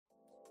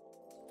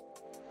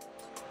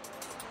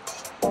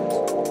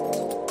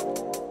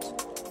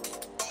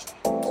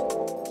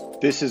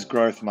This is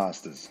Growth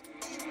Masters,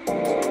 the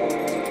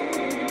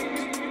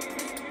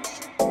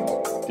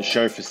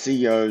show for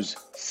CEOs,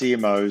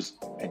 CMOs,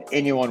 and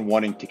anyone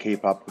wanting to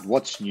keep up with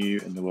what's new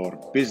in the world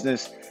of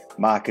business,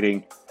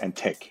 marketing, and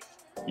tech.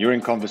 You're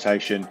in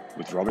conversation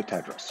with Robert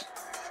Tadros.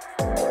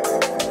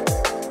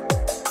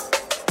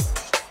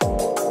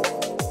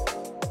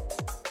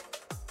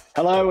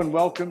 Hello and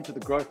welcome to the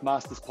Growth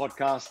Masters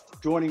podcast.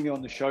 Joining me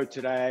on the show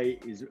today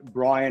is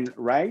Brian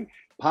Ray,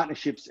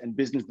 Partnerships and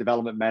Business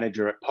Development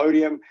Manager at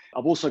Podium.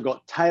 I've also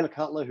got Taylor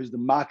Cutler, who's the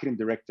Marketing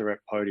Director at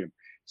Podium.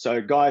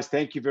 So guys,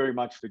 thank you very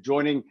much for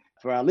joining.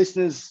 For our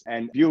listeners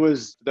and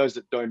viewers, those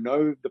that don't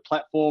know the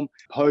platform,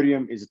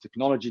 Podium is a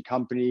technology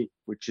company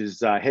which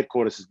is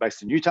headquarters is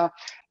based in Utah.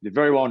 They're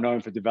very well known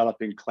for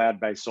developing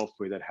cloud-based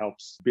software that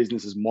helps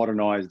businesses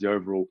modernize the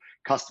overall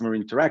customer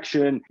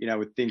interaction,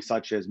 with things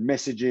such as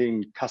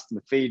messaging,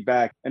 customer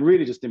feedback, and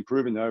really just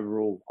improving the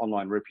overall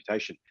online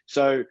reputation.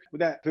 So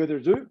without further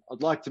ado,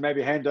 I'd like to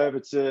maybe hand over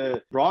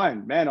to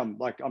Brian. Man,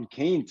 I'm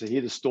keen to hear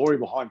the story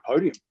behind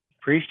Podium.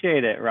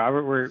 Appreciate it,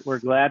 Robert. We're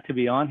glad to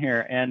be on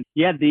here. And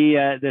yeah,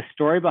 the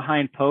story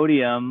behind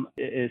Podium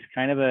is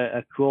kind of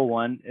a cool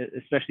one,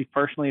 especially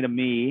personally to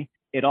me.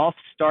 It all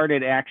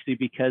started actually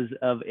because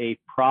of a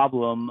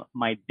problem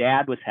my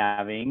dad was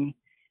having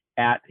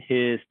at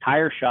his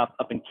tire shop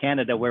up in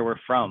Canada where we're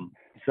from.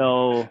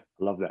 So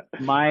love that.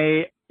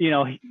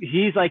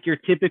 He's like your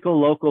typical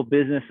local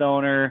business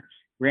owner,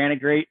 ran a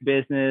great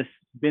business,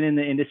 been in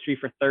the industry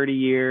for 30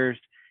 years.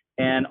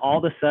 And all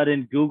of a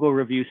sudden, Google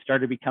reviews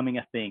started becoming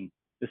a thing.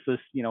 This was,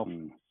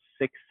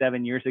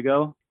 6-7 years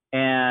ago.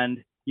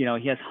 And,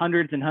 he has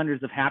hundreds and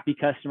hundreds of happy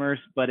customers,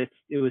 but it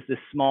was this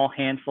small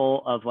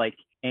handful of like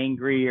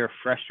angry or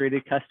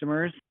frustrated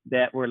customers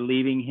that were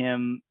leaving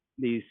him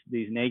these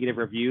negative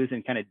reviews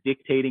and kind of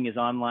dictating his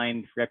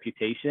online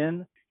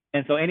reputation.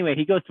 And so anyway,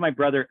 he goes to my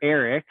brother,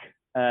 Eric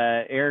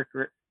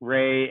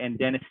Ray and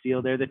Dennis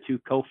Steele. They're the two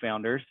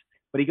co-founders.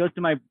 But he goes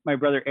to my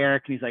brother,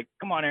 Eric, and he's like,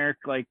 come on, Eric,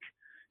 like,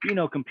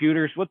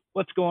 computers,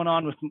 what's going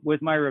on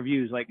with my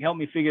reviews? Like, help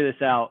me figure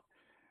this out.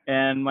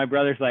 And my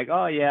brother's like,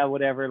 oh yeah,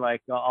 whatever.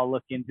 Like, I'll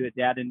look into it,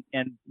 Dad.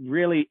 And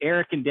really,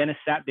 Eric and Dennis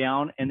sat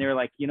down and they were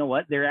like, you know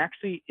what? There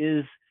actually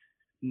is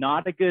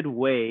not a good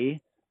way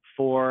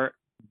for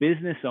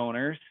business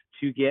owners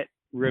to get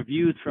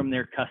reviews from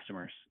their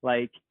customers.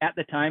 Like at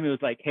the time, it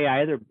was like, hey,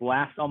 I either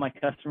blast all my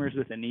customers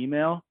with an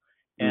email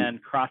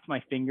and cross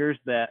my fingers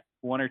that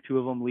one or two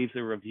of them leaves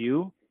a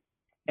review.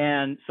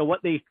 And so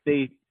what they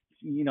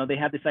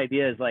had this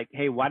idea is like,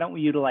 hey, why don't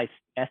we utilize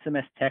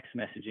SMS text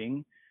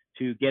messaging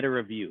to get a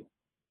review?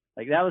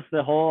 Like that was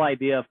the whole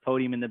idea of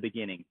Podium in the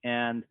beginning.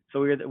 And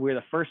so we're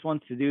the first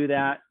ones to do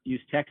that, use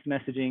text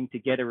messaging to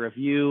get a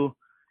review.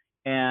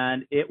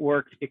 And it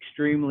worked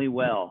extremely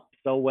well.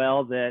 So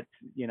well that,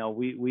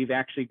 we've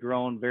actually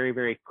grown very,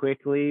 very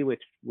quickly,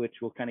 which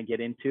we'll kind of get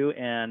into.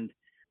 And,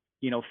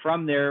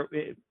 from there,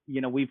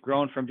 we've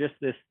grown from just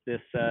this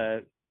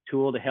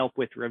tool to help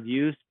with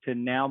reviews to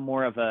now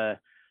more of a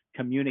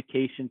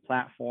communication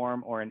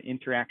platform or an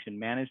interaction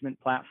management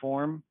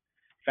platform.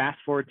 Fast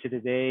forward to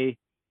today,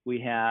 we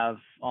have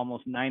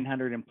almost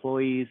 900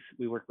 employees.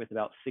 We work with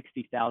about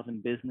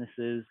 60,000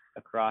 businesses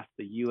across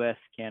the US,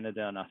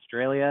 Canada, and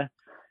Australia.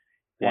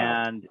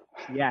 Wow. And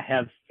yeah,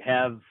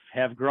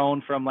 have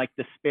grown from like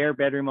the spare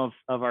bedroom of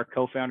our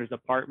co-founder's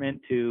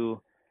apartment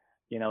to,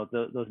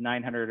 those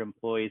 900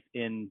 employees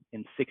in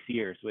 6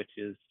 years, which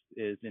is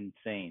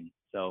insane.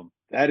 So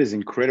that is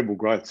incredible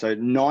growth. So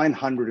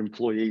 900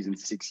 employees in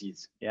 6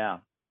 years. Yeah.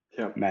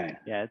 Man.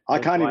 Yeah. I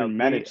can't even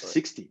manage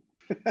 60.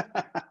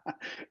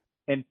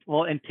 And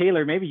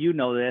Taylor, maybe you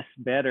know this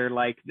better.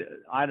 Like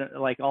I don't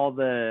like all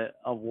the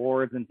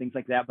awards and things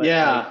like that. But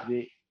yeah,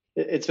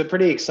 it's been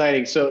pretty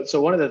exciting. So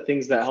one of the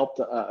things that helped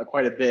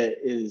quite a bit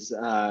is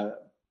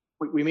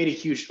we made a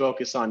huge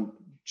focus on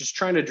just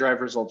trying to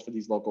drive results for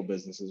these local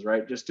businesses,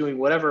 right? Just doing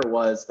whatever it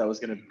was that was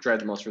going to drive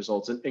the most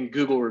results. And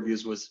Google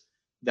reviews was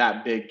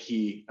that big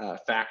key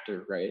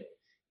factor, right?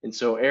 And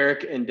so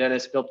Eric and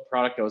Dennis built a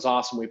product that was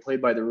awesome. We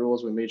played by the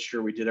rules. We made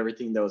sure we did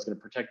everything that was going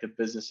to protect the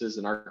businesses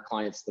and our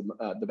clients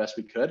the best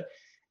we could.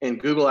 And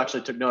Google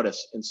actually took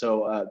notice. And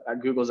so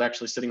Google is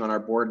actually sitting on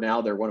our board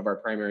now. They're one of our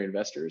primary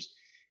investors.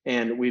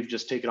 And we've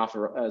just taken off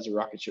as a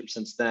rocket ship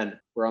since then.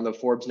 We're on the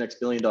Forbes Next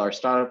Billion Dollar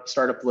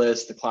Startup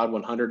list, the Cloud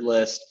 100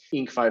 list,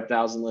 Inc.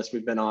 5000 list.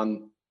 We've been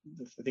on,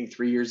 I think,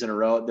 3 years in a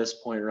row at this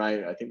point,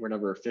 right? I think we're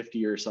number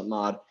 50 or something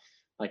odd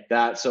like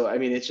that. So, I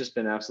mean, it's just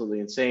been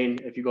absolutely insane.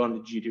 If you go on the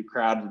G2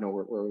 crowd,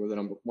 we're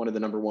one of the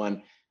number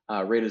one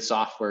rated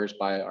softwares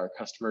by our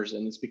customers.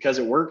 And it's because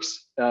it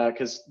works,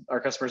 because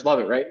our customers love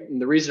it, right?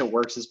 And the reason it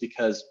works is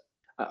because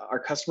our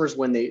customers,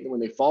 when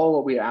they follow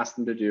what we ask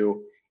them to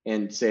do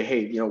and say,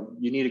 hey, you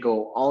need to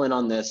go all in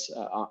on this,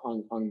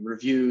 on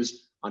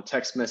reviews, on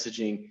text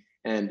messaging,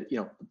 and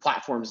the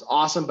platform is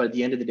awesome, but at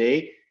the end of the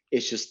day,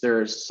 it's just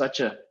there's such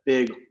a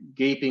big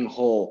gaping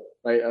hole,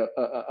 right?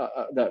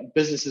 That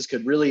businesses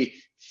could really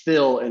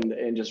fill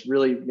and just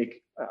really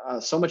make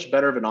so much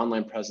better of an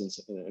online presence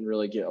and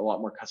really get a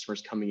lot more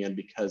customers coming in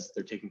because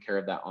they're taking care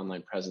of that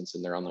online presence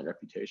and their online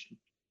reputation.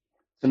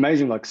 It's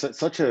amazing, like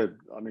such a,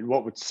 I mean,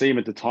 what would seem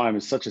at the time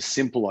as such a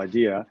simple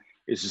idea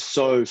is just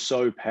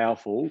so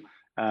powerful.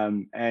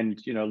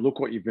 And look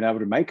what you've been able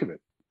to make of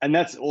it. And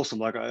that's awesome.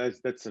 Like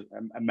that's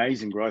an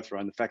amazing growth,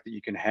 right? And the fact that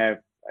you can have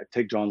a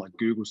tech giant like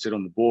Google sit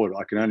on the board,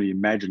 I can only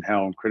imagine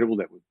how incredible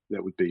that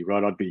would be,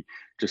 right? I'd be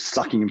just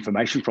sucking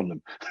information from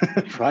them,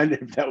 right?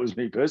 If that was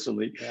me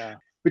personally. Yeah.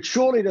 But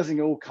surely it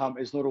doesn't all come,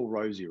 it's not all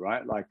rosy,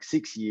 right? Like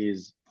 6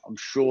 years, I'm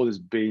sure there's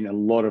been a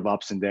lot of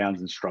ups and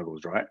downs and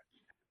struggles, right?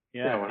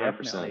 Yeah, 100%.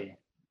 definitely.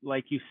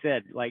 Like you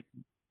said, like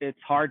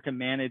it's hard to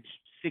manage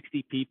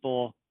 60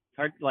 people. It's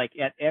hard, like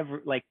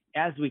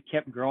as we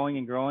kept growing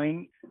and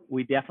growing,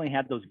 we definitely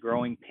had those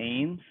growing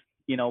pains,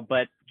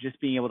 but just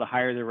being able to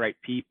hire the right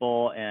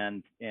people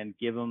and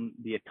give them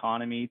the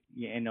autonomy,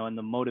 and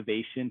the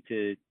motivation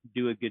to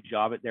do a good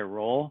job at their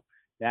role,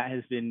 that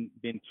has been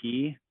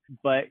key.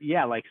 But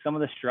yeah, like some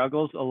of the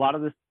struggles, a lot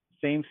of the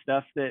same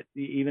stuff that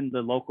even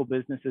the local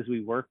businesses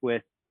we work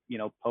with,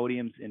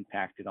 Podium's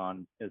impacted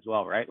on as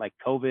well, right? Like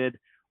COVID,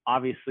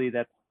 obviously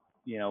that's,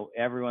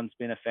 everyone's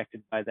been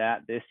affected by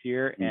that this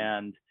year.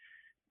 And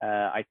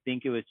I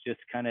think it was just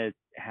kind of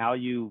how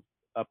you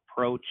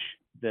approach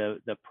the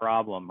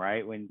problem,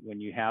 right? When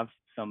you have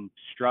some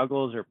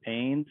struggles or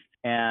pains,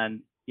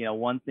 and,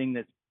 one thing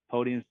that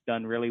Podium's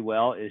done really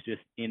well is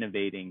just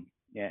innovating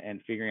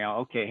and figuring out,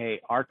 okay, hey,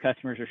 our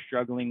customers are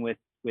struggling with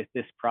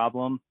this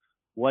problem.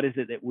 What is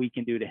it that we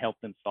can do to help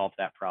them solve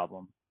that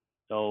problem?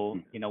 So,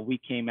 we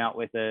came out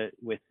with a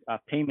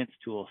payments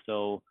tool.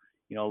 So,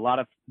 a lot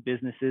of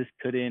businesses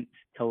couldn't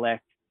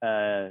collect,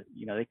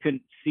 they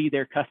couldn't see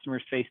their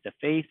customers face to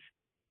face.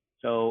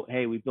 So,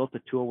 hey, we built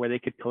a tool where they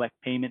could collect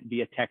payment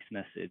via text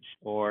message,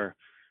 or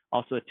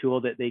also a tool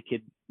that they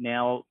could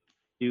now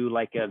do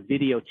like a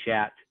video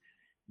chat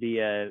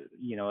via,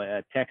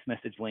 a text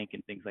message link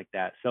and things like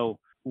that. So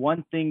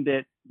one thing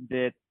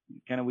that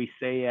kind of we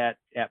say at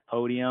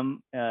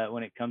Podium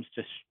when it comes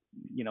to,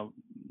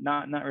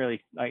 not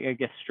really, I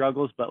guess,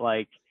 struggles, but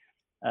like,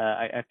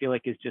 I feel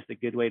like it's just a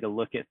good way to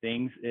look at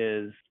things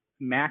is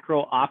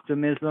macro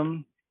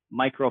optimism,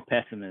 micro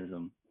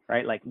pessimism,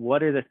 right? Like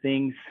what are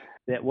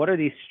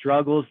these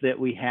struggles that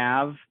we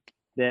have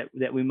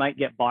that we might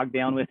get bogged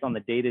down with on the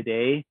day to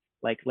day?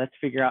 Like, let's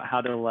figure out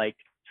how to like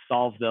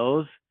solve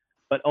those.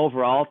 But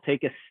overall,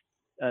 take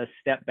a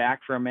step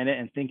back for a minute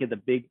and think of the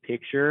big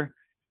picture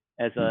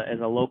as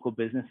a local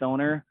business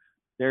owner.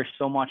 There's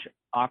so much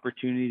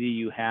opportunity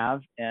you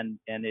have, and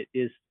it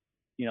is,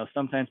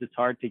 sometimes it's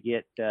hard to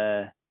get,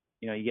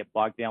 you get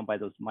bogged down by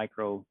those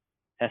micro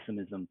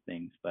pessimism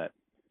things, but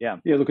yeah.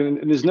 Yeah, look,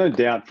 and there's no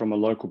doubt from a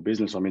local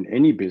business, I mean,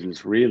 any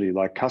business really,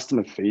 like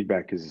customer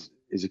feedback is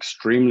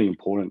extremely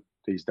important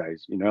these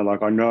days.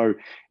 Like I know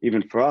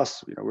even for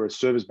us, we're a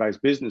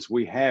service-based business,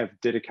 we have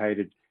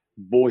dedicated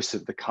voice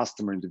of the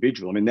customer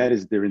individual. I mean, that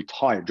is their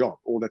entire job.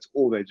 That's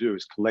all they do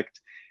is collect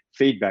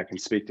feedback and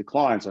speak to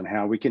clients on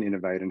how we can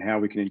innovate and how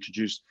we can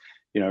introduce,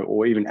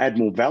 or even add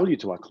more value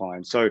to our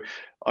clients. So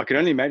I can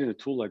only imagine a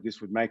tool like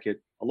this would make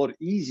it a lot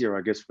easier,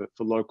 I guess, for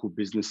local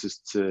businesses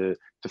to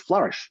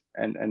flourish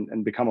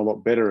and become a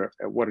lot better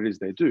at what it is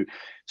they do.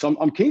 So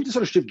I'm keen to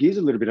sort of shift gears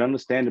a little bit,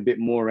 understand a bit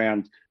more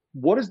around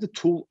what does the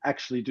tool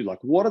actually do? Like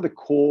what are the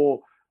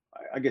core,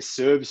 I guess,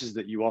 services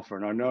that you offer?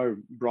 And I know,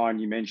 Brian,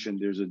 you mentioned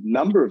there's a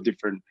number of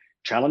different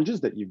challenges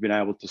that you've been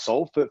able to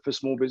solve for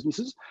small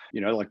businesses,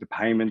 like the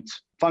payment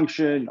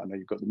function. I know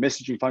you've got the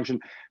messaging function.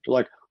 So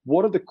like,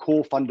 what are the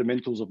core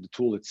fundamentals of the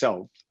tool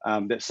itself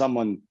that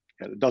someone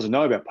that doesn't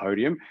know about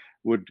Podium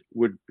would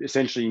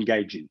essentially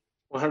engage in?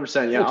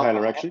 100%. Yeah.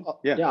 Taylor, actually.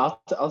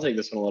 I'll take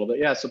this one a little bit.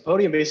 Yeah. So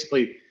Podium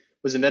basically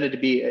was invented to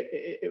be,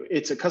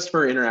 it's a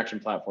customer interaction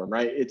platform,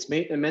 right? It's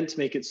meant to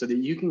make it so that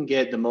you can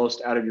get the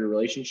most out of your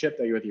relationship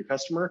that you're with your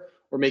customer,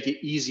 or make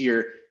it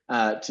easier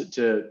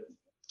to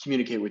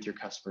communicate with your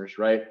customers,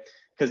 right?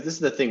 Because this is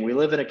the thing, we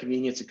live in a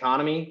convenience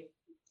economy.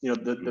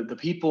 The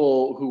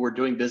people who we're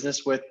doing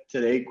business with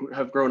today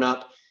have grown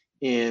up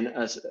in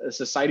a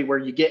society where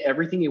you get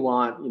everything you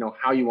want,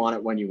 how you want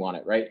it, when you want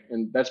it, right?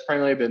 And that's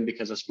primarily been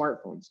because of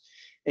smartphones.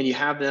 And you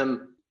have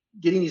them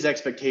getting these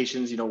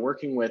expectations,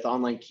 working with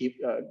online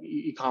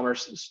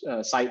e-commerce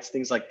sites,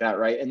 things like that,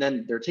 right? And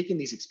then they're taking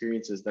these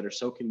experiences that are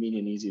so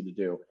convenient and easy to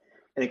do,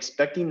 and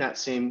expecting that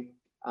same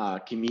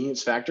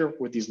convenience factor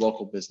with these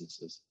local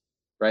businesses,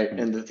 right?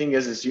 And the thing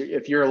is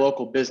if you're a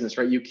local business,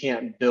 right, you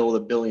can't build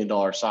 $1 billion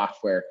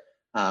software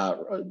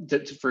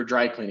for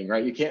dry cleaning,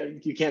 right? You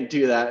can't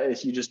do that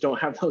if you just don't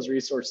have those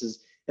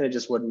resources, and it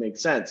just wouldn't make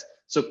sense.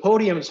 So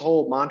Podium's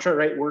whole mantra,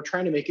 right, we're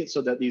trying to make it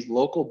so that these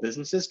local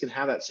businesses can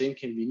have that same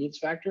convenience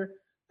factor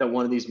that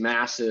one of these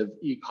massive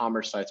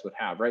e-commerce sites would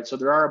have, right? So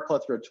there are a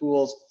plethora of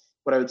tools.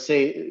 What I would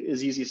say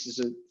is easiest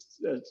is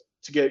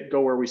to go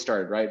where we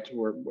started, right? To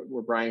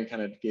where Brian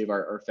kind of gave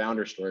our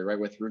founder story, right,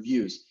 with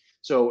reviews.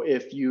 So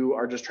if you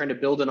are just trying to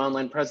build an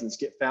online presence,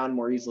 get found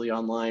more easily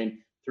online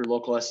through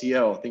local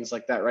SEO, things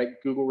like that, right?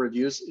 Google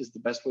reviews is the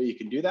best way you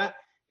can do that.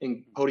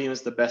 And Podium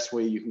is the best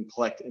way you can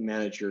collect and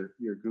manage your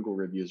Google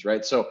reviews,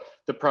 right? So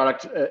the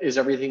product is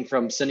everything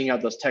from sending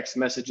out those text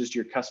messages to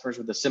your customers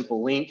with a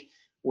simple link,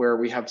 where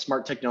we have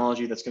smart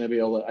technology that's going to be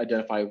able to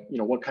identify,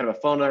 what kind of a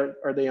phone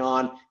are they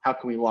on? How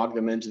can we log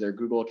them into their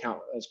Google account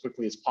as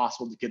quickly as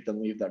possible to get them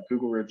leave that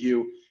Google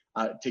review,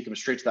 take them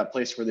straight to that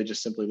place where they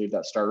just simply leave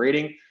that star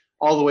rating,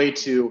 all the way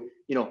to,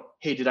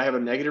 hey, did I have a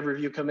negative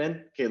review come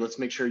in? Okay, let's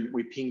make sure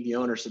we ping the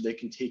owner so they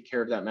can take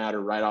care of that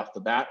matter right off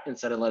the bat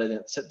instead of letting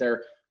it sit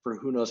there for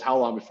who knows how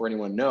long before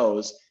anyone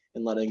knows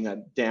and letting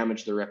that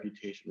damage their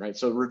reputation, right?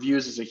 So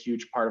reviews is a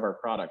huge part of our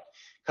product.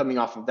 Coming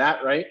off of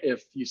that, right,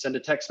 if you send a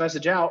text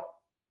message out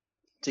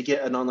to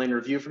get an online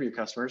review from your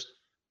customers,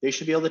 they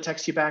should be able to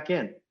text you back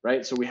in,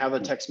 right? So we have a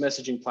text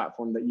messaging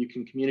platform that you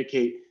can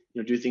communicate,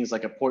 do things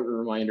like appointment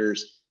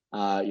reminders,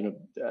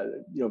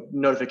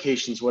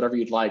 notifications, whatever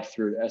you'd like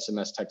through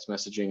SMS text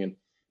messaging. And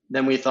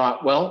then we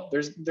thought, well,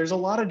 there's a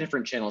lot of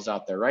different channels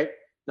out there, right?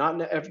 Not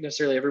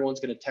necessarily everyone's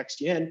going to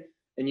text you in,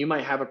 and you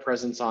might have a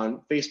presence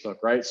on Facebook,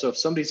 right? So if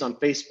somebody's on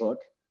Facebook,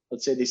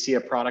 let's say they see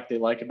a product they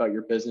like about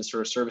your business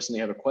or a service and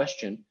they have a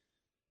question,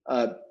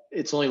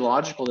 it's only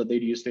logical that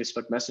they'd use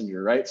Facebook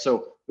Messenger, right?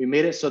 So we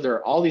made it so there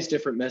are all these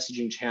different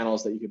messaging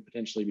channels that you could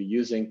potentially be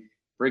using,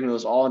 bringing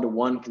those all into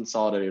one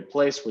consolidated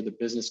place where the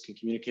business can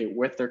communicate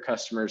with their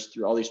customers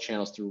through all these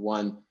channels through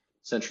one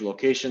central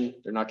location.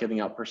 They're not giving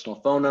out personal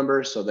phone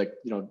numbers, so they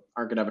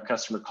aren't going to have a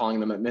customer calling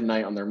them at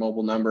midnight on their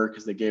mobile number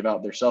because they gave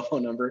out their cell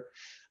phone number,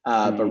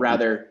 but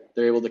rather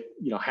they're able to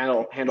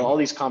handle all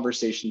these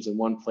conversations in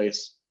one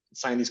place,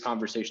 assign these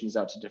conversations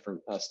out to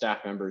different staff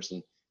members,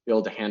 and be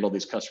able to handle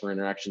these customer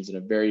interactions in a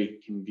very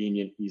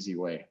convenient, easy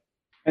way.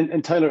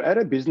 And Taylor, at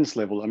a business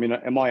level, I mean,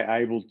 am I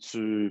able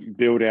to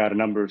build out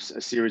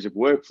a series of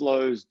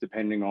workflows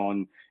depending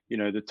on,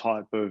 the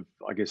type of,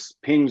 I guess,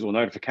 pings or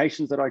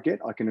notifications that I get?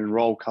 I can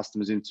enroll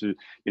customers into,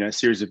 a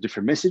series of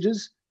different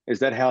messages. Is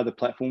that how the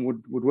platform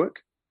would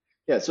work?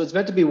 Yeah, so it's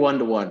meant to be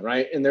one-to-one,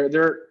 right? And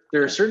there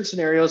are certain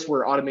scenarios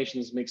where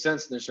automations make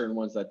sense, and there's certain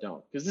ones that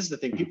don't. Because this is the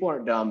thing, people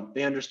aren't dumb.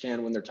 They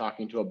understand when they're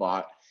talking to a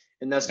bot,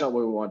 and that's not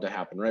what we want to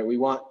happen, right? We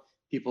want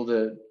people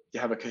to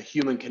have a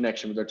human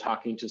connection where they're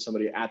talking to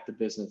somebody at the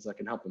business that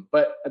can help them.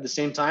 But at the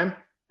same time,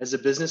 as a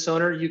business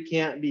owner, you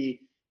can't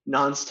be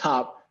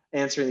nonstop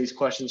answering these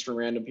questions from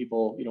random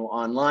people,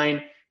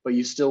 online, but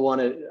you still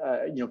want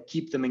to,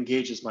 keep them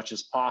engaged as much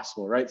as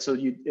possible, right? So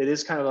it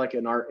is kind of like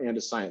an art and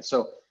a science.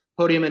 So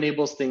Podium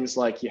enables things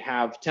like you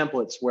have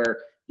templates where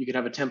you can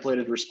have a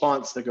templated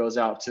response that goes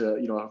out to,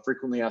 a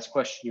frequently asked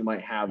question you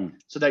might have,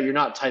 so that you're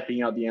not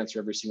typing out the answer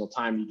every single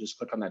time. You just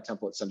click on that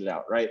template, send it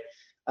out, right?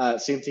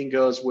 Same thing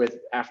goes with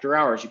after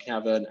hours. You can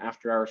have an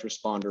after hours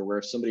responder where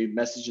if somebody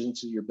messages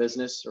into your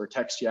business or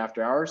texts you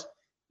after hours,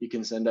 you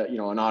can send an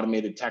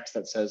automated text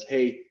that says,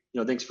 hey,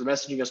 thanks for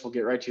messaging us. We'll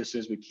get right to you as soon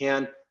as we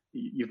can.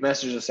 You've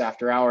messaged us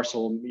after hours,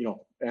 so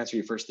we'll, answer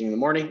you first thing in the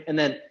morning. And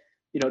then,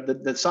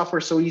 the software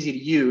is so easy to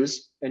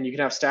use, and you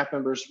can have staff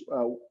members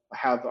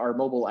have our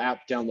mobile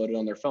app downloaded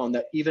on their phone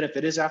that even if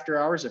it is after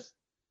hours,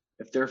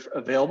 if they're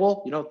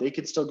available, they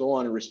can still go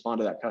on and respond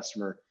to that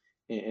customer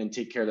and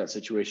take care of that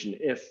situation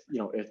if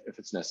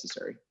it's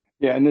necessary.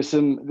 Yeah, and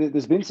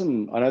there's been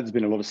some, I know there's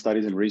been a lot of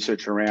studies and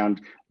research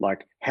around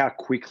like how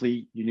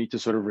quickly you need to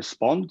sort of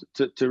respond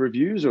to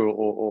reviews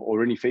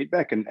or any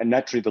feedback. And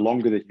naturally, the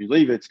longer that you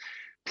leave it,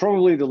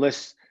 probably the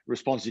less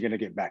response you're going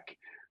to get back,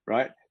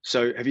 right?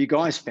 So have you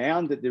guys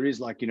found that there is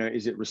like,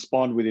 is it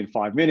respond within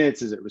 5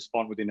 minutes? Is it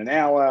respond within an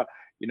hour?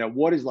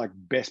 What is like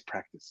best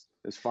practice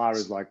as far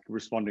as like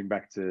responding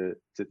back to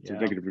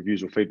negative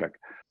reviews or feedback?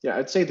 Yeah,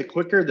 I'd say the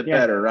quicker, the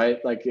better,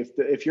 right? Like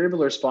if you're able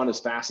to respond as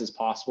fast as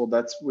possible,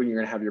 that's when you're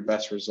gonna have your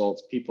best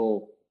results.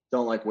 People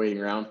don't like waiting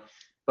around.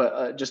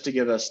 But just to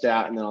give a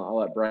stat, and then I'll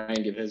let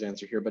Brian give his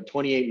answer here, but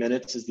 28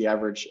 minutes is the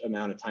average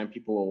amount of time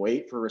people will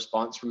wait for a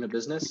response from a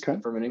business,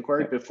 from an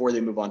inquiry, before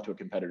they move on to a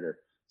competitor.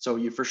 So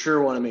you for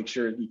sure wanna make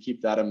sure you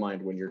keep that in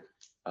mind when you're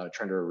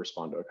trying to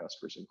respond to a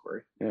customer's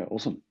inquiry. Yeah,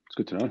 awesome. It's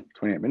good to know.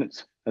 28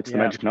 minutes. That's the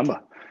magic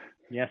number.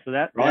 Yeah, so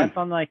that's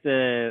on like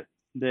the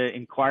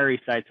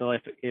inquiry side. So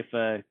if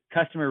a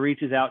customer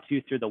reaches out to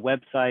you through the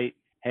website,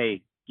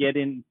 hey, get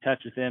in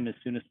touch with them as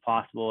soon as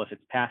possible. If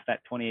it's past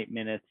that 28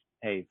 minutes,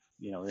 hey,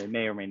 they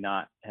may or may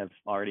not have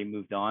already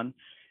moved on.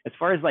 As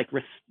far as like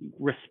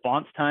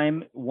response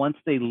time, once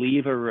they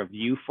leave a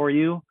review for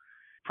you,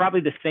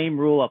 probably the same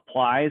rule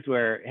applies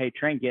where, hey,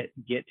 try and get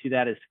to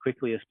that as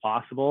quickly as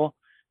possible.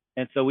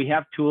 And so we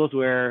have tools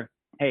where,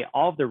 hey,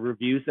 all of the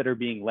reviews that are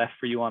being left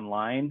for you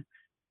online,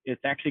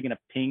 it's actually going to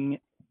ping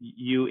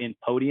you in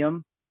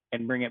Podium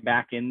and bring it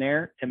back in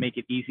there to make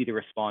it easy to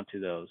respond to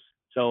those.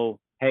 So,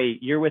 hey,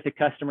 you're with a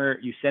customer,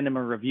 you send them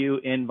a review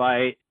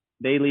invite,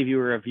 they leave you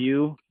a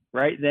review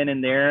right then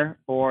and there,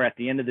 or at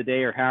the end of the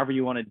day, or however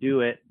you want to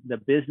do it, the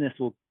business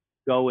will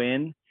go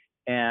in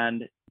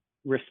and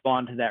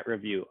respond to that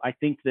review. I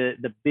think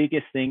the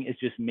biggest thing is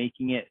just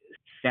making it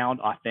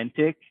sound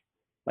authentic.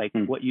 Like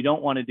what you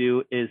don't want to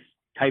do is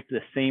type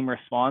the same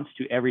response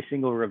to every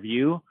single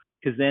review,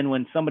 because then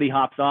when somebody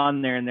hops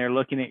on there and they're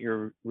looking at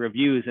your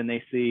reviews and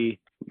they see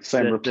the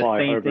same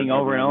thing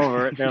over and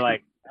over, they're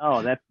like,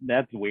 oh,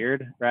 that's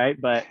weird, right?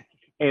 But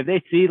hey, if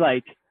they see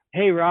like,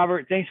 hey,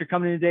 Robert, thanks for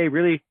coming in today.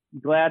 Really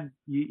glad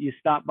you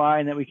stopped by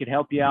and that we could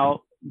help you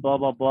out, blah,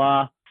 blah,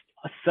 blah.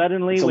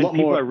 Suddenly, when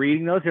people are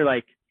reading those, they're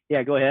like,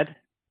 yeah, go ahead.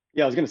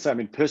 Yeah, I was going to say, I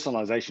mean,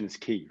 personalization is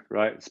key,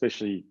 right?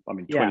 Especially, I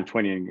mean,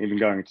 2020 and even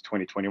going into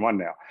 2021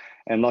 now.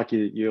 And like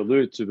you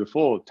alluded to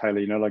before, Taylor,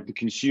 you know, like the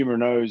consumer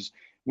knows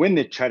when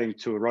they're chatting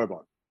to a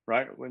robot,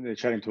 right? When they're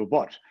chatting to a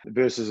bot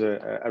versus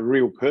a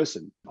real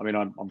person. I mean,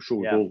 I'm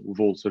sure we've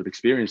all sort of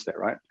experienced that,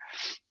 right?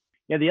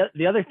 Yeah,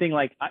 the other thing,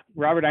 like,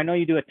 Robert, I know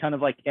you do a ton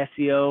of like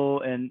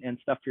SEO and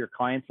stuff for your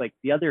clients. Like,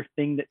 the other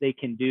thing that they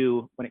can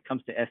do when it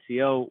comes to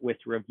SEO with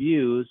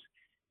reviews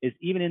is,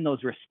 even in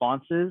those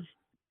responses,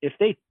 if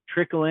they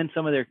trickle in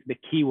some of the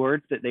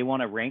keywords that they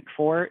want to rank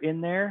for in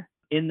there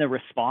in the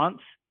response,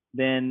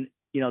 then,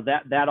 you know,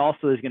 that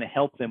also is going to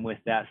help them with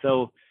that.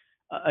 So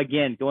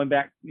again, going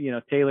back, you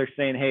know, Taylor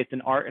saying, hey, it's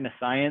an art and a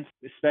science,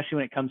 especially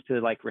when it comes to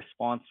like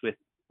response with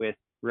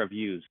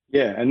reviews.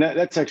 Yeah, and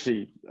that's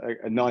actually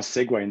a nice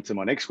segue into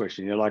my next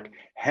question. You know, like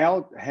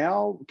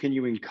how can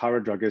you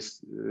encourage, I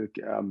guess,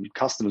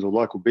 customers or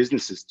local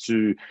businesses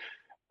to,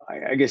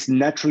 I guess,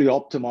 naturally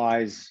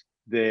optimize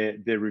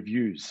their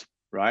reviews,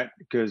 right?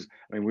 Because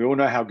I mean, we all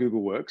know how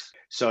Google works.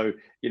 So,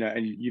 you know,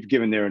 and you've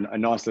given there a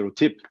nice little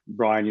tip,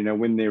 Brian. You know,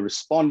 when they're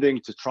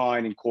responding, to try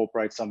and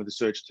incorporate some of the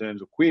search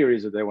terms or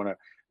queries that they want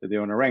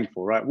to rank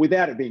for, right?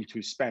 Without it being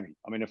too spammy.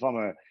 I mean, if I'm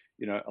a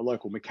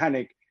local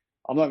mechanic,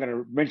 I'm not going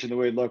to mention the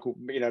word local,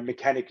 you know,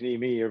 mechanic near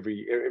me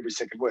every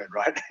second word,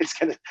 right? It's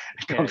going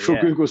to, I'm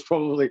sure Google's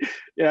probably,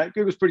 you know,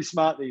 Google's pretty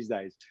smart these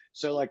days.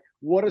 So like,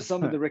 what are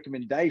some of the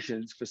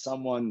recommendations for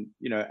someone,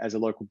 you know, as a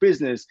local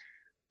business,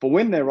 for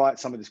when they write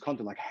some of this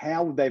content, like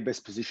how would they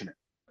best position it?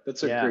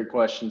 That's a great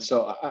question.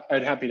 So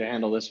I'd happy to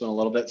handle this one a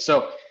little bit.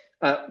 So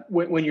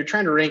when you're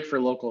trying to rank for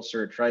local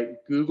search, right?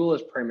 Google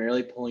is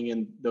primarily pulling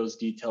in those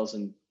details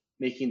and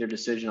making their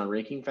decision on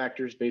ranking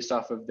factors based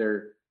off of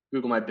their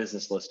Google My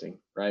Business listing,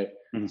 right?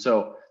 Mm-hmm.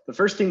 So the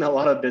first thing that a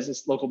lot of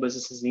local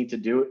businesses need to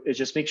do is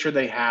just make sure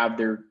they have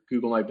their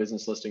Google My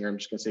Business listing, or I'm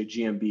just going to say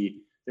GMB,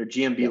 their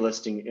GMB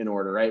listing in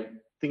order, right?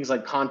 Things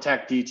like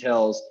contact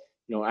details,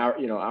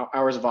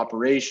 hours of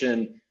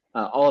operation,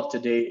 all up to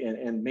date,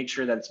 and make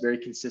sure that it's very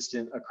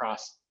consistent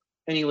across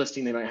any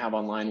listing they might have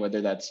online, whether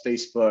that's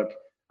Facebook,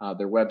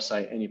 their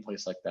website, any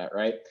place like that,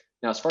 right?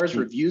 Now, as far as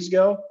reviews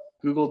go,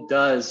 Google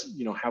does,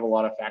 have a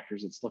lot of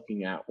factors it's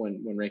looking at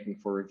when ranking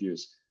for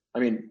reviews. I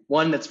mean,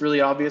 one that's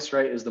really obvious,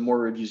 right, is the more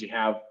reviews you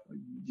have,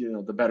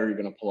 the better you're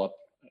going to pull up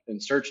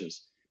in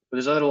searches. But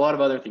there's a lot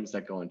of other things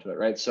that go into it,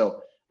 right?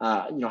 So,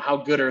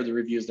 how good are the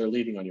reviews they're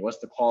leaving on you? What's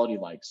the quality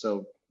like?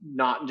 So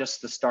not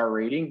just the star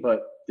rating,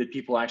 but did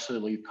people actually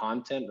leave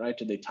content, right?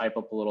 Did they type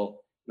up a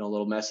little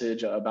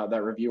message about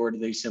that review, or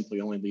did they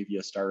simply only leave you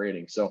a star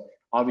rating? So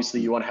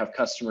obviously you want to have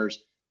customers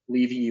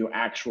leaving you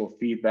actual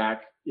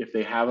feedback if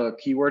they have a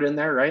keyword in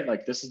there, right?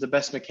 Like, this is the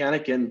best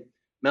mechanic in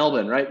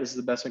Melbourne, right? This is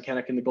the best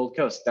mechanic in the Gold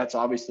Coast. That's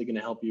obviously going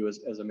to help you as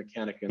a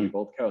mechanic in the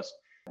Gold Coast.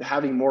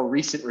 Having more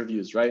recent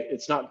reviews, right?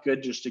 It's not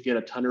good just to get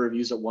a ton of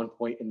reviews at one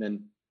point and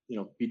then,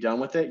 be done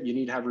with it. You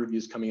need to have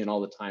reviews coming in all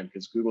the time,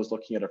 because Google's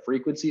looking at a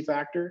frequency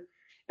factor,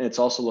 and it's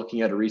also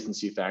looking at a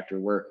recency factor,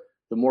 where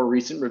the more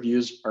recent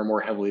reviews are more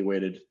heavily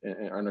weighted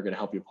and are going to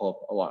help you pull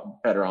up a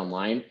lot better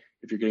online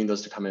if you're getting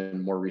those to come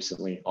in more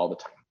recently all the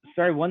time.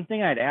 Sorry, one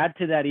thing I'd add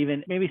to that,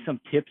 even maybe some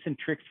tips and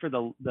tricks for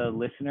the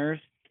listeners,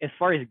 as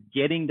far as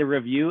getting the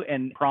review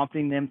and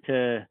prompting them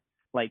to,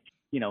 like,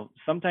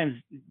 sometimes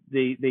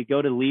they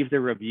go to leave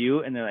the review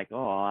and they're like,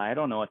 oh, I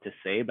don't know what to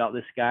say about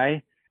this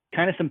guy.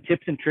 Kind of some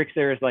tips and tricks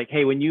there is like,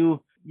 hey, when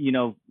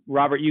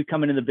Robert, you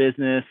come into the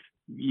business,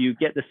 you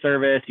get the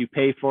service, you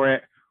pay for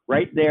it,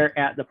 right there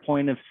at the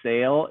point of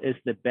sale is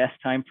the best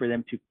time for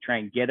them to try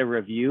and get a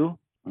review.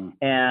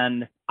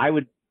 And I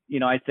would,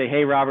 I'd say,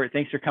 hey, Robert,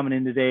 thanks for coming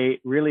in today.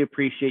 Really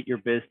appreciate your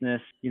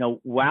business.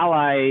 While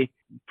I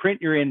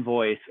print your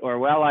invoice, or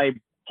while I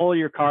pull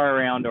your car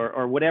around,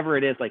 or whatever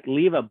it is, like,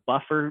 leave a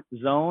buffer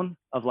zone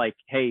of like,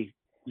 hey,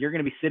 you're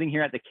going to be sitting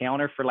here at the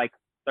counter for like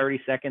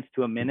 30 seconds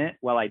to a minute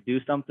while I do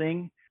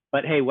something.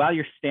 But hey, while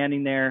you're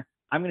standing there,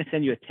 I'm going to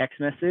send you a text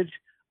message.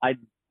 I'd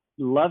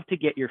love to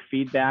get your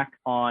feedback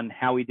on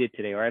how we did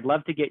today, or I'd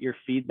love to get your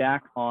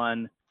feedback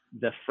on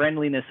the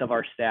friendliness of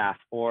our staff,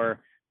 or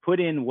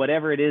put in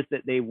whatever it is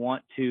that they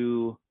want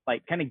to,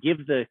 like, kind of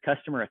give the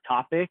customer a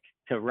topic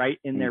to write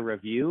in their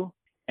review.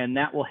 And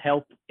that will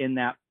help in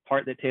that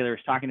part that Taylor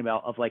is talking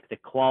about, of like the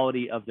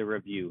quality of the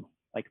review,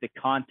 like the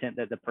content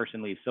that the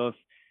person leaves. So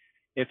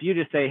if you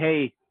just say,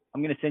 hey,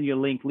 I'm going to send you a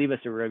link, leave us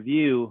a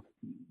review,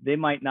 they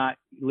might not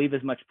leave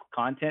as much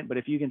content. But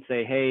if you can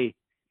say, hey,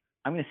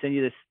 I'm going to send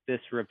you this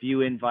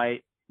review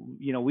invite,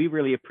 we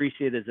really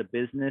appreciate it as a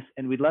business,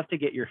 and we'd love to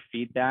get your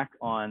feedback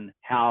on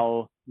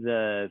how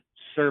the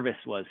service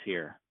was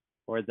here,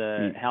 or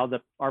how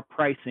our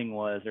pricing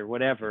was, or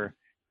whatever.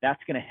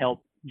 That's going to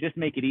help just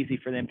make it easy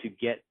for them to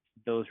get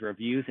those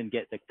reviews and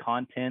get the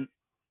content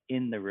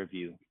in the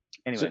review.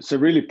 Anyway, so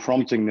really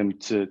prompting them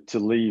to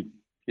leave,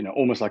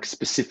 almost like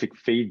specific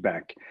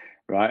feedback,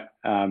 right?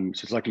 So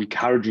it's like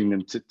encouraging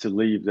them to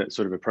leave that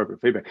sort of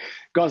appropriate feedback.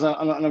 Guys,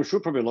 I'm sure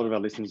probably a lot of our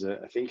listeners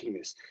are thinking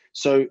this.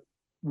 So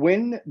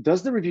when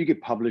does the review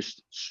get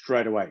published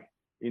straight away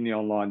in the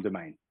online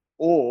domain?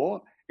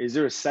 Or is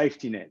there a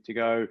safety net to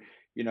go,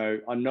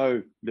 I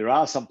know there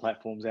are some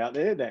platforms out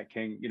there that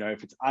can,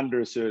 if it's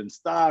under a certain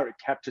star, it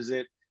captures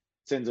it,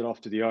 sends it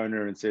off to the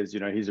owner and says,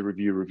 here's a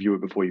review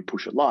it before you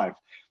push it live.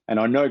 And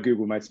I know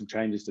Google made some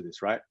changes to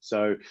this, right?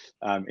 So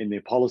in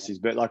their policies,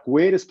 but like,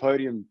 where does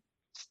Podium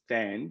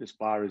stand as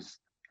far as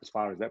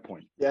that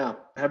point? Yeah,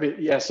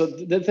 So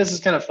this is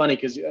kind of funny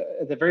because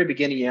at the very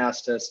beginning, you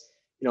asked us,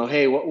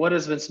 hey, what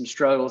has been some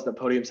struggles that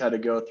Podium's had to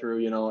go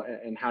through,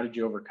 and how did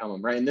you overcome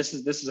them, right? And this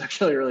is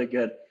actually really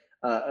good.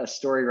 A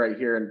story right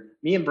here. And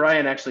me and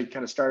Brian actually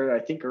kind of started, I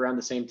think, around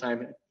the same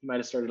time. He might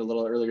have started a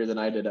little earlier than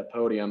I did at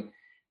Podium.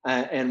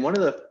 And one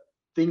of the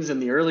things in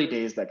the early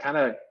days that kind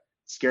of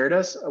scared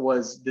us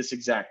was this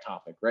exact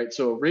topic, right?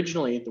 So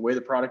originally, the way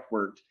the product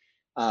worked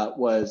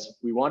was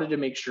we wanted to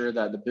make sure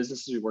that the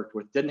businesses we worked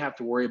with didn't have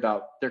to worry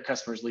about their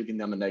customers leaving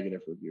them a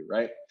negative review,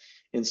 right?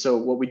 And so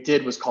what we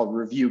did was called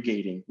review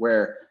gating,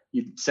 where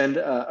you'd send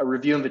a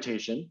review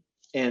invitation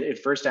and it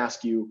first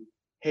asks you,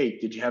 hey,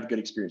 did you have a good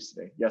experience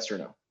today? Yes or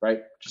no,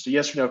 right? Just a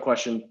yes or no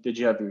question. Did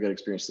you have a good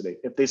experience today?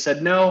 If they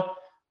said no,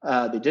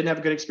 they didn't have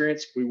a good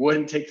experience, we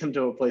wouldn't take them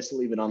to a place to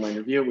leave an online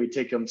review. We'd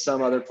take them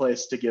some other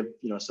place to give,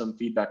 some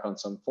feedback on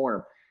some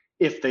form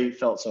if they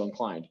felt so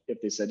inclined.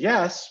 If they said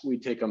yes,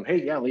 we'd take them,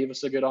 hey, yeah, leave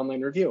us a good online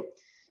review.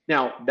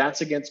 Now,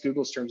 that's against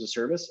Google's terms of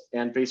service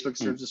and Facebook's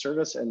terms of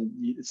service, and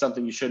it's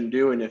something you shouldn't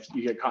do. And if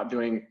you get caught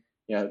doing,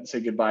 say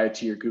goodbye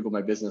to your Google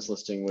My Business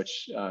listing,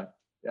 which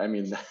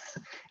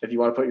if you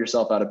want to put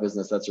yourself out of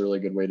business, that's a really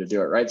good way to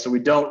do it, right? So we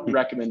don't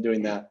recommend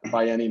doing that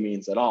by any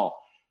means at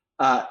all.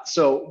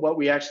 So what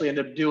we actually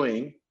ended up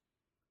doing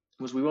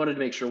was we wanted to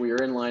make sure we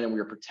were in line and we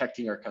were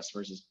protecting our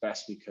customers as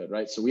best we could,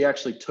 right? So we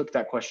actually took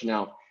that question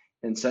out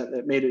and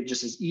made it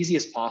just as easy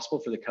as possible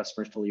for the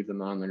customers to leave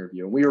them an online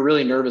review. And we were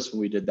really nervous when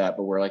we did that,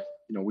 but we're like,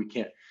 we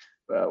can't.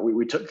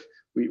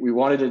 We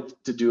wanted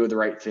to do the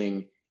right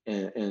thing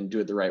and do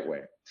it the right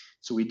way.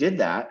 So we did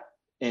that.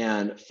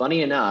 And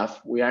funny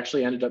enough, we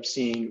actually ended up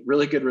seeing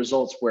really good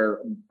results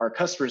where our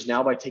customers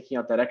now, by taking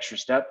out that extra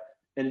step,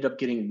 ended up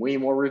getting way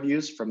more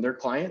reviews from their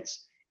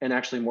clients and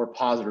actually more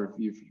positive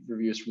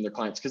reviews from their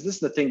clients. Because this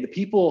is the thing, the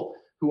people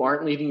who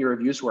aren't leaving your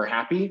reviews who are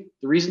happy,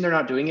 the reason they're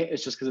not doing it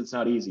is just because it's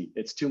not easy.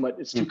 It's too much,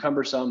 it's too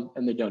cumbersome,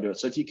 and they don't do it.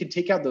 So if you can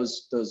take out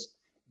those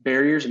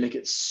barriers and make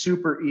it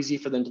super easy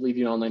for them to leave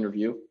you an online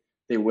review,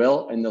 they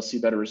will, and they'll see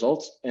better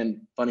results.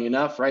 And funny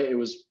enough, right, it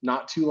was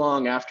not too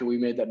long after we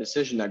made that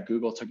decision that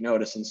Google took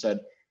notice and said,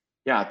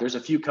 yeah, there's a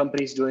few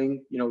companies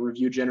doing,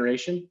 review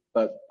generation,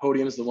 but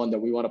Podium is the one that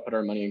we want to put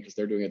our money in because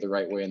they're doing it the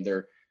right way and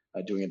they're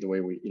doing it the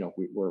way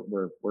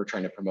we're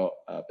trying to promote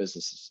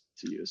businesses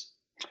to use.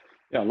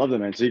 Yeah, I love that,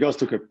 man. So you guys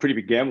took a pretty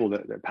big gamble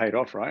that paid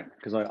off, right?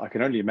 Because I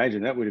can only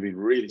imagine that would have been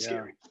really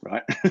scary,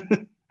 right?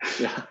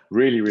 Yeah,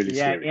 really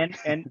scary.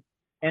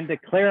 And to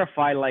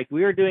clarify, like,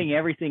 we were doing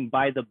everything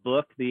by the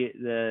book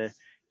the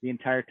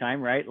entire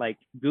time, right? Like,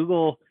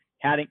 Google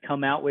hadn't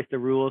come out with the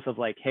rules of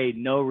like, hey,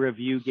 no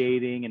review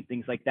gating and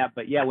things like that.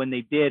 But yeah, when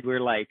they did, we're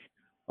like,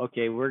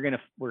 okay, we're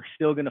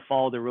still gonna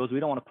follow the rules. We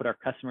don't want to put our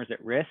customers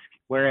at risk.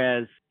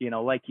 Whereas,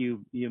 like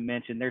you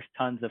mentioned, there's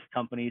tons of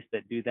companies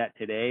that do that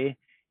today,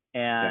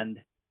 and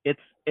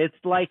it's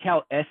like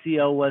how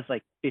SEO was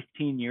like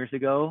 15 years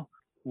ago,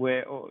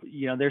 where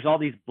there's all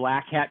these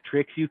black hat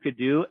tricks you could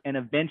do, and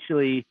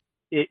eventually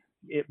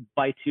it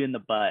bites you in the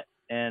butt,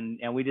 and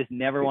we just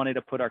never wanted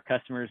to put our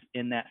customers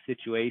in that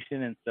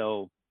situation. And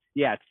so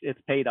yeah, it's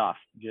paid off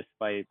just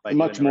by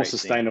much more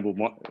sustainable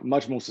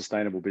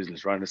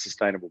business, right? And a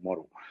sustainable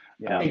model.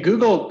 Yeah. And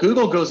Google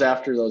goes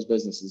after those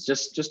businesses,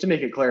 just to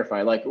make it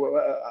clarify. Like,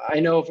 I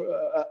know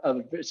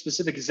of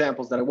specific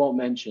examples that I won't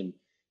mention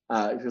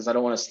because I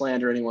don't want to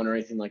slander anyone or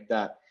anything like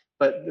that.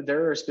 But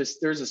there's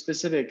a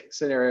specific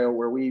scenario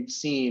where we've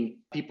seen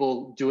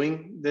people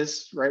doing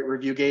this, right?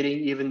 Review gating,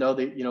 even though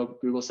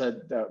Google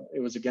said that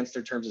it was against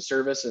their terms of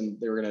service and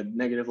they were going to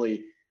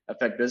negatively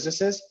affect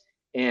businesses.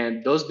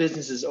 And those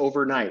businesses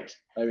overnight,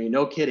 I mean,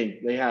 no kidding,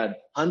 they had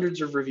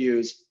hundreds of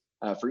reviews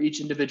for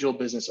each individual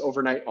business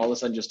overnight, all of a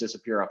sudden just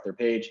disappear off their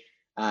page.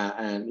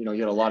 And you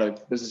had a lot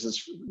of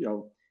businesses,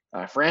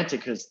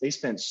 frantic because they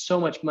spent so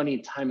much money,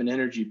 time, and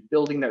energy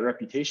building that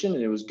reputation,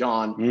 and it was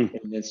gone in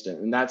an instant.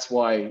 And that's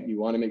why you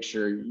want to make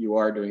sure you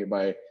are doing it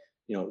by,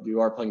 you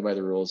are playing by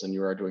the rules and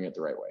you are doing it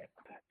the right way.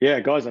 Yeah,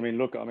 guys. I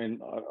look, I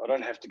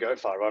don't have to go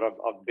far, right?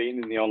 I've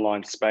been in the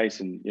online space,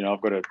 and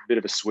I've got a bit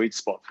of a sweet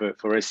spot for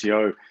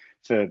SEO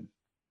for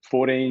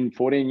 14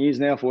 years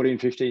now,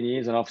 15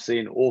 years, and I've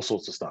seen all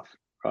sorts of stuff,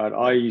 right?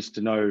 I used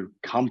to know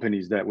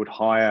companies that would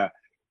hire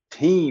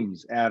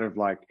teams out of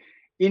like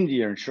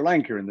India and Sri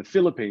Lanka and the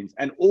Philippines,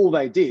 and all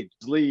they did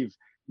was leave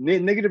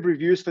negative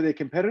reviews for their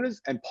competitors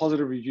and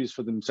positive reviews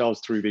for themselves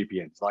through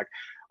VPNs. Like,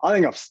 I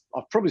think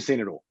I've probably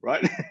seen it all,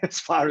 right? As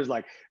far as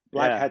like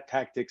black hat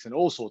tactics and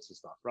all sorts of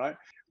stuff, right?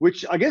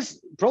 Which I guess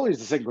probably is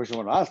the second question I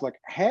want to ask. Like,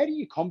 how do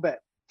you combat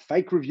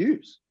fake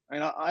reviews?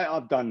 And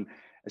I've done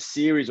a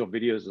series of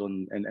videos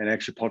on and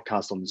actually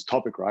podcasts on this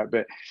topic, right?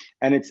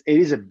 And it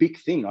is a big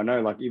thing. I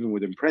know, like even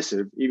with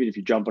Impressive, even if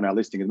you jump on our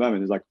listing at the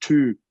moment, there's like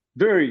 2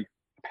 very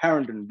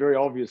apparent and very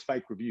obvious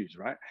fake reviews,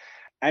 right?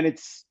 And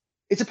it's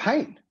a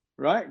pain,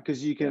 right?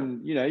 Because you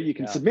can, you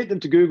can submit them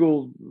to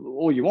Google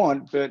all you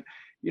want, but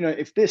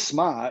if they're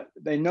smart,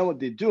 they know what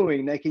they're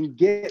doing, they can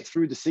get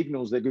through the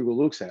signals that Google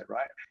looks at,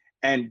 right?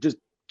 And just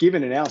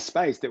given in our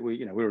space that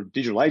we're a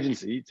digital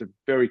agency, it's a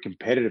very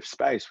competitive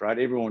space, right?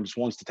 Everyone just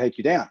wants to take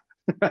you down.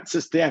 That's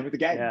just down with the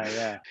game.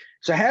 Yeah.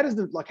 So how does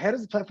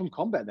the platform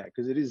combat that?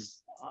 Because it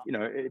is,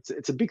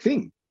 it's a big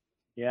thing.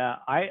 Yeah,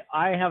 I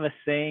have a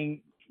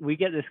saying. We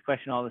get this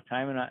question all the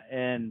time,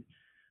 and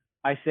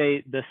I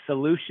say the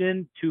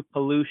solution to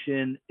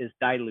pollution is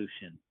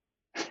dilution,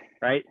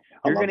 right?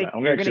 You're gonna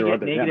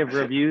get negative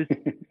reviews.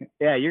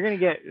 Yeah, you're gonna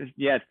get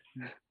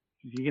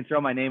You can throw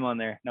my name on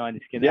there. No, I'm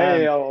just kidding.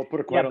 Yeah, I'll put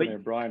a quote on there,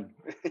 Brian.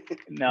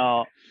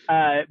 No,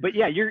 but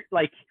yeah, you're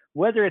like,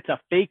 whether it's a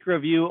fake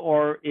review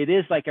or it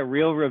is like a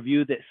real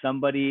review that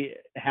somebody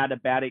had a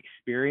bad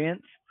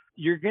experience,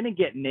 you're going to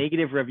get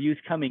negative reviews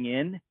coming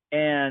in.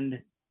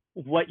 And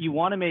what you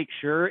want to make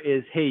sure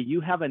is, hey,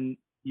 you have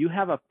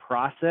a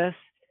process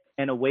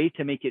and a way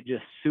to make it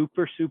just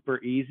super,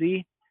 super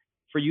easy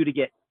for you to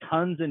get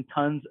tons and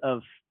tons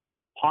of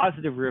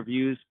positive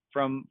reviews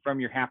from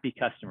your happy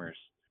customers,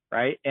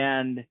 right?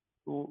 And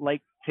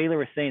like Taylor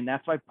was saying,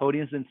 that's why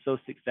Podium's been so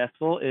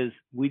successful, is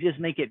we just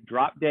make it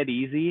drop dead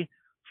easy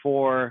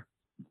for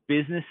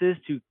businesses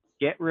to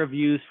get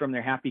reviews from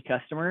their happy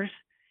customers.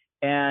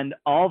 And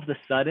all of a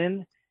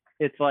sudden,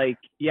 it's like,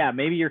 yeah,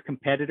 maybe your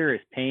competitor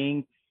is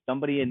paying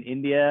somebody in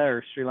India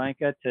or Sri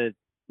Lanka to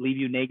leave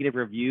you negative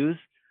reviews,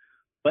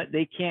 but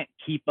they can't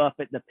keep up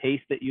at the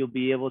pace that you'll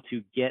be able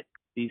to get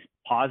these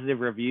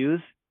positive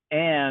reviews.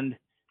 And,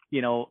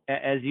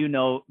 as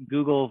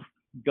Google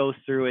goes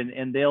through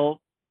and they'll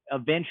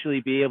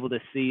eventually be able to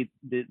see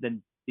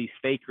these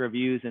fake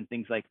reviews and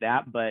things like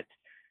that. But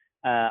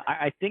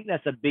I think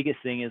that's the biggest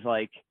thing, is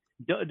like,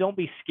 don't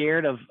be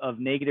scared of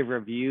negative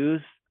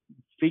reviews.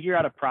 Figure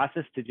out a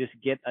process to just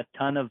get a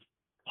ton of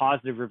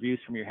positive reviews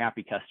from your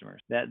happy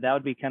customers. That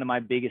would be kind of my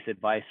biggest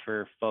advice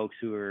for folks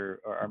who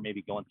are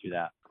maybe going through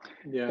that.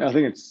 Yeah, I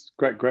think it's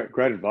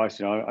great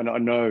advice. I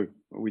know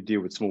we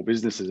deal with small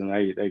businesses, and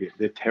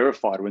they're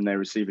terrified when they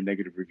receive a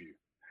negative review,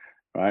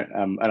 right?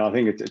 And I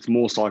think it's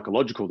more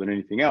psychological than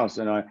anything else.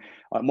 And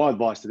my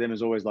advice to them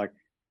is always like,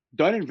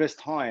 don't invest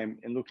time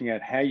in looking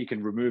at how you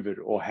can remove it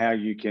or how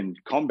you can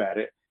combat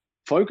it.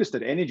 Focus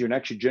that energy on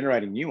actually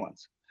generating new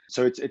ones.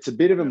 So it's a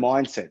bit of a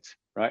mindset,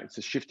 right?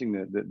 It's shifting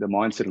the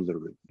mindset a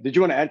little bit. Did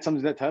you want to add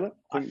something to that, Taylor?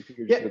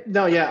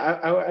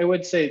 I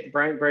would say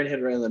Brian hit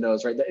it right on the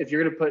nose, right? That if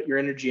you're going to put your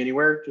energy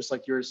anywhere, just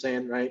like you were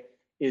saying, right,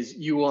 is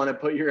you want to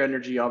put your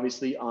energy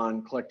obviously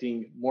on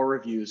collecting more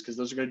reviews, because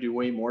those are going to do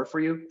way more for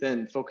you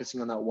than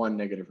focusing on that one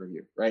negative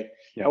review, right?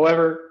 Yeah.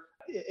 However,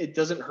 it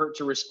doesn't hurt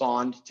to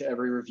respond to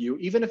every review,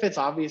 even if it's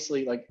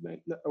obviously, like, I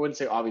wouldn't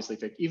say obviously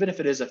fake, even if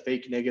it is a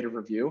fake negative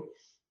review.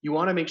 You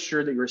want to make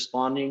sure that you're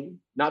responding,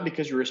 not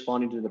because you're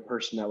responding to the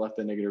person that left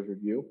the negative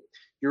review,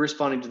 you're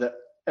responding to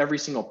every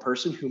single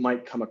person who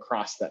might come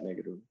across that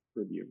negative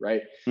review,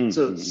 right? Mm-hmm.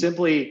 So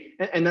simply,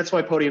 and that's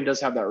why Podium does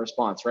have that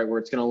response, right? Where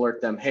it's going to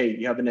alert them, hey,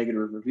 you have a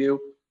negative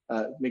review,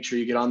 make sure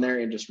you get on there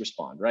and just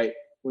respond, right?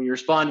 When you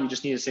respond, you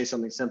just need to say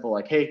something simple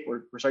like, hey,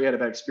 we're sorry you had a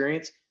bad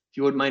experience. If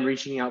you wouldn't mind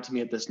reaching out to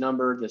me at this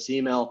number, this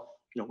email,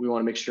 we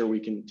want to make sure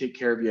we can take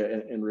care of you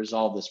and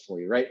resolve this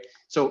for you, right?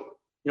 So,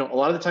 a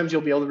lot of the times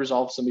you'll be able to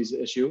resolve somebody's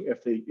issue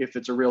if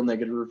it's a real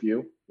negative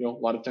review. A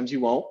lot of times you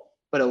won't,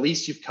 but at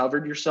least you've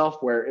covered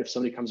yourself, where if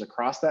somebody comes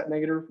across that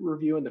negative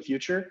review in the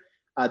future,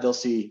 they'll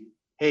see,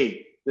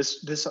 hey,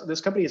 this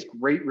company has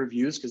great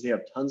reviews because they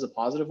have tons of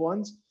positive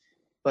ones.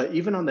 But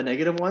even on the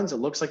negative ones, it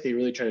looks like they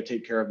really try to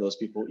take care of those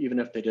people, even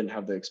if they didn't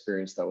have the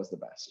experience that was the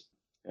best.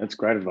 That's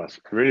great advice.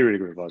 Really, really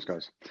good advice,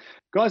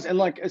 guys. And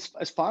like, as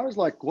far as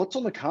like what's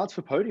on the cards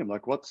for Podium,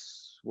 like what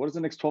does the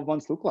next 12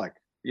 months look like?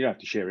 You don't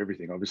have to share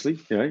everything, obviously.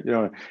 You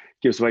don't want to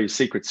give us away your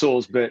secret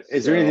sauce, but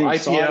is there anything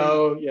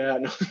IPO? Yeah,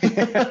 no.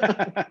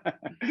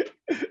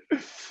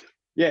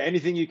 Yeah,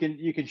 anything you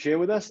can share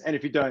with us? And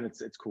if you don't,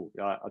 it's cool.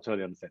 I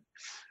totally understand.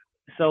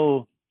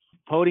 So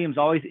Podium's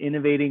always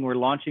innovating. We're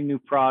launching new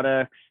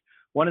products.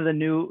 One of the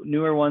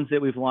newer ones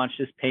that we've launched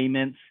is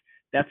payments.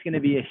 That's going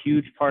to be a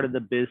huge part of the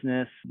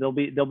business. There'll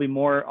be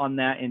more on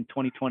that in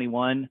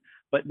 2021.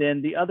 But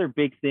then the other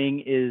big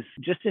thing is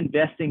just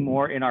investing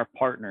more in our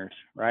partners,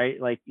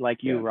 right? Like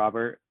you, yeah.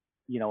 Robert,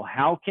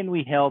 how can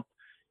we help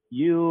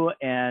you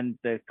and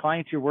the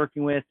clients you're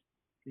working with,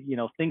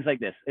 things like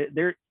this?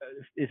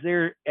 Is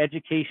there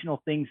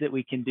educational things that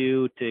we can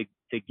do to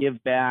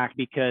give back?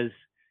 Because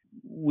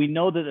we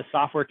know that the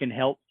software can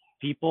help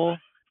people,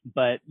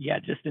 but yeah,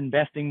 just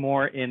investing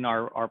more in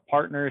our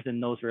partners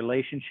and those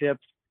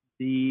relationships.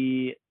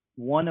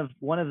 One of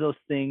those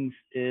things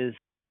is,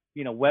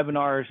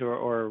 webinars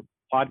or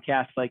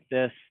podcasts like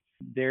this.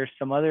 There's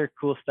some other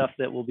cool stuff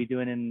that we'll be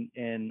doing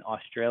in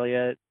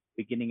Australia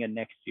beginning of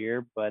next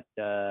year. But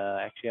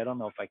actually, I don't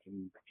know if I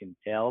can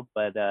tell.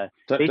 But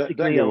Don't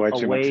give away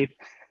too much.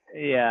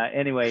 Yeah.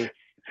 Anyway,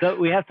 so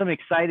we have some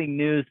exciting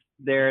news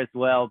there as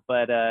well.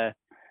 But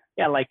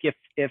yeah, like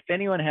if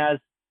anyone has,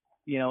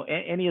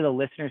 any of the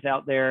listeners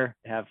out there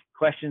have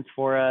questions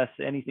for us,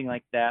 anything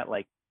like that,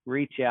 like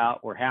reach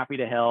out. We're happy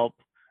to help.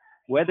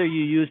 Whether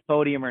you use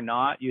Podium or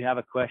not, you have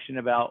a question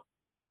about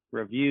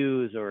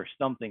reviews or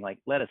something, like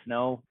let us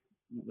know.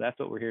 That's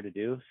what we're here to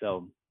do.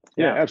 So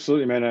yeah,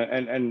 absolutely, man.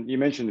 And you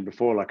mentioned it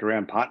before, like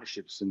around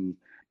partnerships, and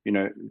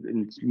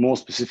and more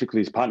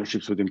specifically, is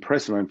partnerships with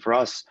Impressive. And for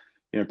us,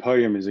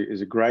 Podium is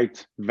a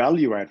great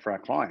value add for our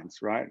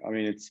clients, right? I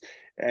mean,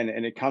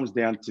 and it comes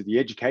down to the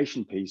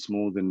education piece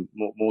more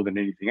than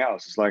anything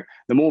else. It's like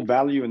the more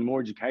value and the more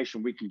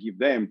education we can give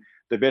them,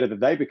 the better that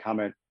they become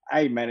at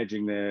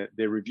managing their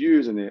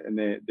reviews and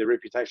their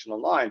reputation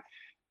online,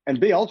 and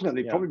B,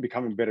 ultimately probably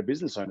becoming better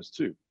business owners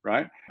too,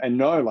 right? And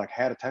know like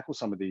how to tackle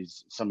some of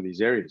these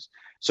areas.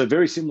 So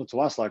very similar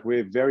to us, like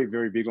we're very,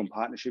 very big on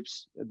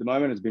partnerships at the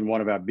moment. It's been one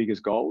of our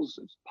biggest goals,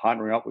 is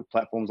partnering up with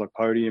platforms like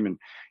Podium, and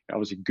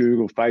obviously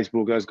Google,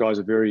 Facebook. Those guys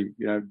are very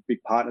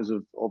big partners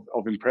of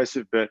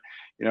Impressive. But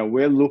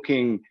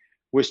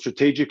we're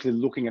strategically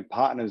looking at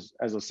partners,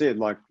 as I said,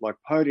 like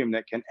Podium,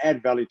 that can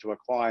add value to our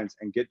clients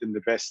and get them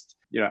the best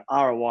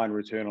ROI and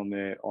return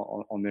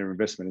on their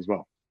investment as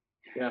well.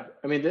 Yeah,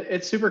 I mean,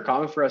 it's super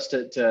common for us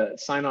to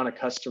sign on a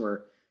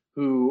customer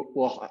who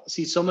will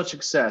see so much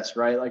success,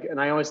 right? Like,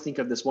 and I always think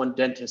of this one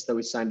dentist that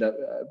we signed up.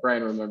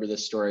 Brian, remember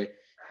this story?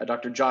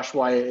 Dr. Josh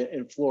Wyatt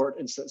in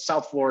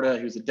South Florida.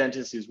 He was a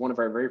dentist. He was one of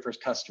our very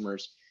first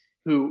customers,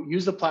 who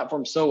used the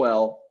platform so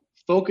well,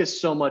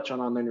 focused so much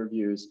on online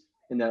reviews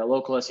and that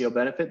local SEO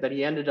benefit, that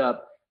he ended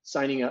up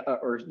signing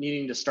or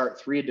needing to start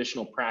 3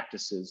 additional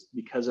practices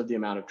because of the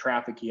amount of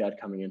traffic he had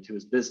coming into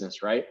his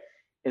business, right?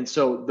 And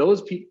so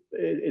those people,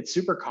 it's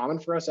super common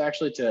for us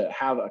actually to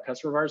have a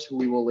customer of ours who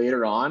we will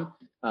later on,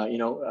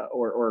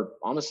 or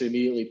honestly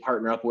immediately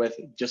partner up with,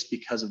 just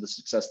because of the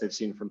success they've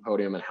seen from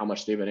Podium and how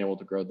much they've been able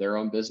to grow their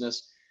own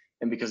business,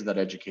 and because of that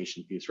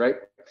education piece, right?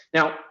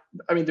 Now,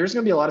 I mean, there's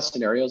going to be a lot of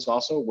scenarios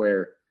also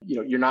where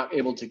you're not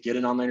able to get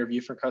an online review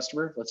for a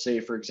customer. Let's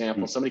say, for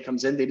example, somebody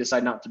comes in, they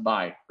decide not to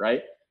buy,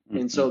 right?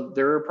 And so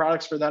there are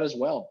products for that as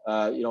well.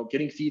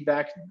 Getting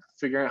feedback,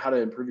 figuring out how to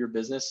improve your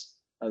business.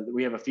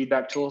 We have a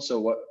feedback tool. So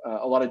what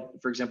a lot of,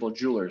 for example,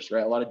 jewelers,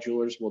 right? A lot of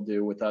jewelers will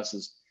do with us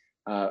is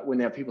when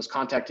they have people's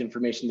contact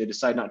information, they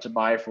decide not to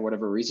buy for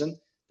whatever reason,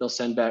 they'll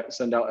send out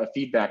a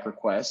feedback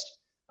request,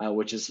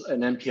 which is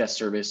an NPS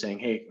survey saying,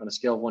 hey, on a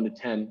scale of 1 to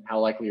 10, how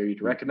likely are you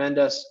to recommend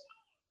us?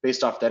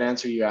 Based off that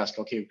answer, you ask,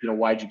 okay,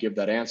 why'd you give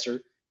that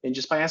answer? And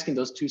just by asking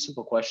those 2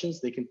 simple questions,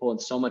 they can pull in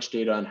so much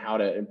data on how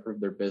to improve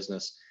their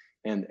business,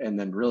 and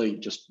then really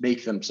just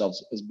make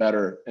themselves as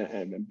better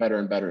and better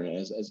and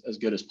as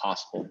good as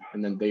possible.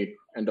 And then they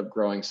end up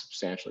growing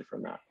substantially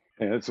from that.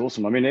 Yeah, that's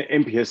awesome. I mean,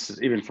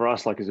 NPS, even for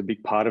us, like, is a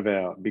big part of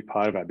our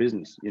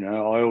business. I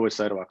always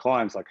say to our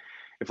clients, like,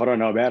 if I don't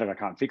know about it, I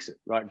can't fix it,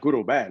 right? Good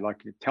or bad,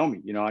 like, tell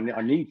me.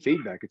 I need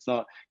feedback. It's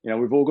not,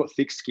 we've all got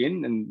thick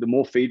skin, and the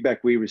more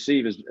feedback we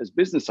receive as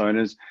business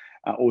owners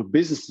or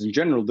businesses in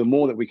general, the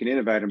more that we can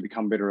innovate and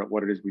become better at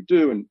what it is we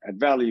do and add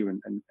value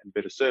and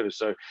better service.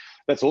 So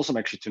that's awesome,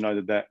 actually, to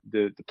know that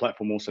the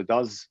platform also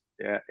does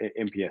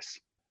NPS.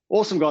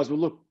 Awesome, guys. Well,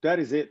 look, that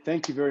is it.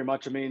 Thank you very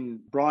much. I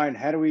mean, Brian,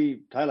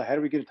 Taylor, how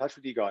do we get in touch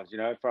with you guys?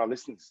 For our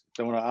listeners,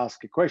 they want to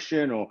ask a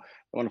question or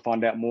they want to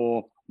find out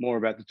more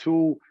about the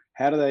tool.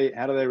 How do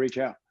they reach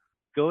out?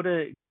 Go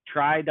to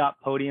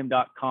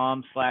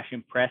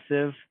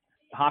try.podium.com/impressive.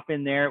 Hop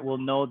in there. We'll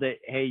know that,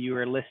 hey, you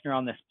were a listener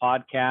on this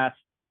podcast,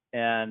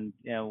 and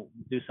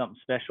do something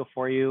special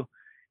for you.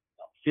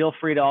 Feel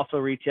free to also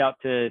reach out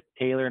to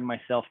Taylor and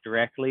myself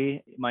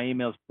directly. My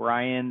email is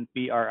Brian,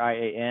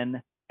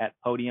 BRIAN,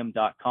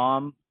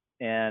 @podium.com.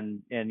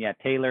 And yeah,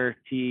 Taylor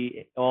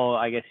T. Oh,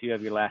 I guess you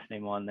have your last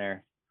name on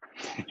there.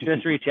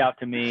 Just reach out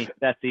to me.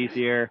 That's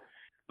easier.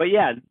 But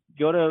yeah,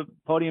 go to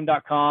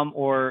podium.com,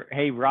 or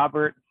hey,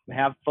 Robert,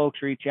 have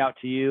folks reach out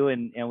to you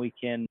and we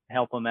can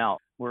help them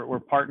out. We're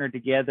partnered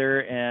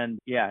together, and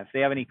yeah, if they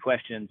have any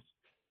questions,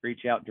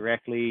 reach out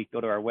directly, go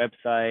to our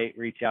website,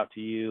 reach out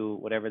to you,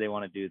 whatever they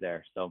want to do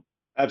there. So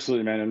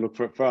absolutely, man. And look,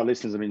 for our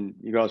listeners, I mean,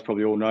 you guys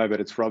probably all know, but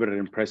it's Robert at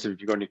Impressive.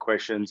 If you've got any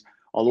questions,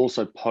 I'll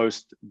also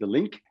post the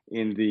link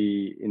in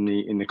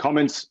the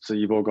comments, so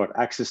you've all got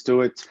access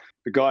to it.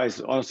 But guys,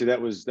 honestly, that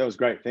was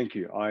great. Thank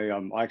you. I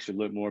actually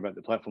learned more about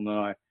the platform than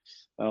I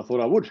thought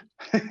I would,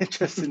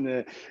 just in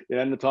the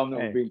in the time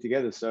that we've been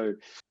together. So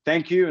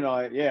thank you. And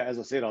as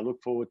I said, I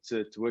look forward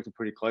to working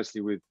pretty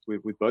closely with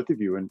both of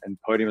you and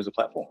Podium as a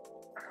platform.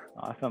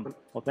 Awesome.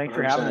 Well, thanks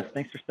for having us.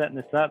 Thanks for setting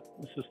this up.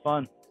 This was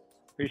fun.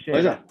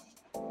 Appreciate it.